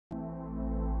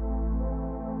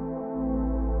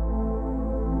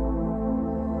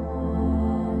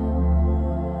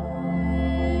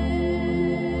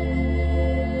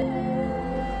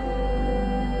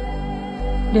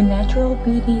The natural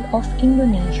beauty of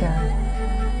Indonesia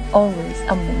always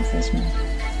amazes me.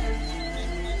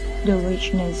 The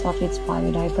richness of its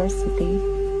biodiversity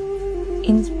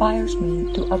inspires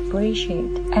me to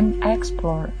appreciate and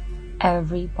explore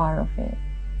every part of it.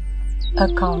 A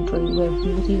country where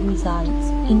beauty resides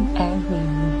in every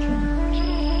region.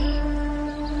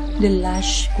 The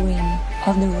lush green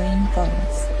of the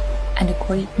rainforests and the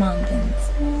great mountains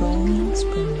growing in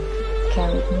spring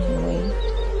carried me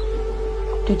away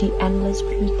to the endless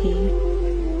beauty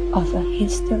of a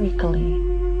historically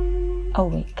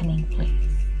awakening place.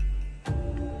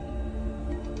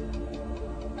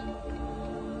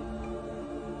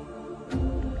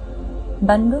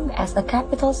 Bandung as a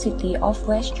capital city of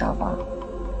West Java,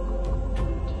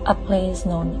 a place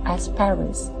known as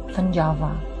Paris van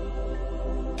Java,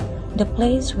 the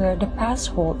place where the past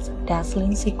holds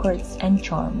dazzling secrets and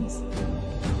charms,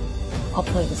 a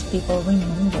place people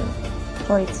remember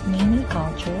for its many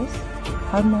cultures,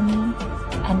 harmony,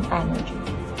 and energy.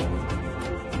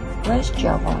 West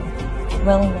Java,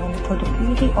 well known for the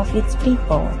beauty of its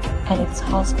people and its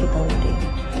hospitality,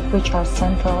 which are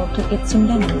central to its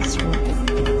Sundanese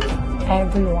roots.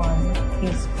 Everyone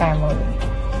is family.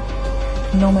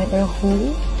 No matter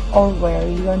who or where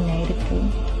you are native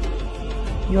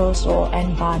to, your soul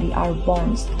and body are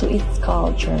bonds to its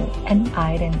culture and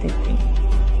identity.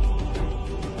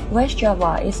 West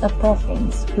Java is a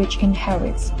province which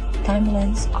inherits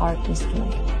timeless artistry.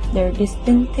 Their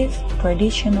distinctive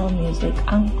traditional music,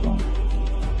 angklung,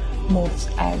 moves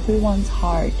everyone's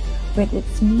heart with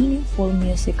its meaningful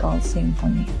musical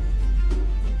symphony.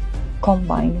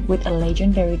 Combined with a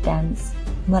legendary dance,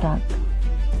 merak,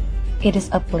 it is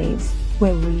a place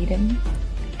where rhythm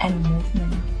and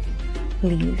movement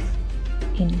live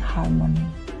in harmony.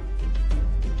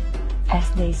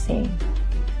 As they say,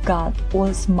 God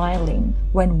was smiling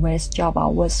when West Java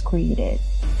was created.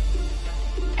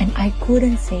 And I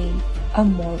couldn't say a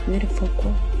more beautiful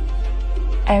quote.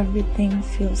 Everything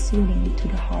feels soothing to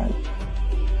the heart,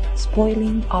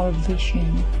 spoiling our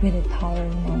vision with the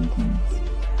towering mountains,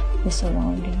 the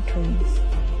surrounding trees,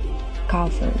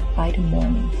 covered by the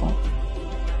morning fog.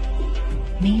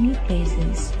 Many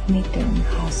places need their own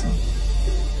hustle,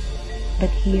 but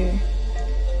here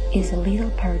is a little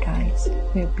paradise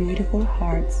where beautiful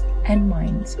hearts and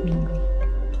minds mingle.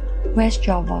 West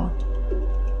Java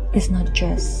is not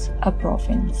just a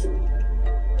province.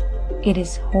 It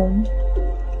is home.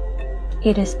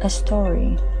 It is a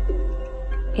story.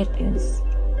 It is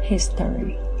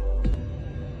history.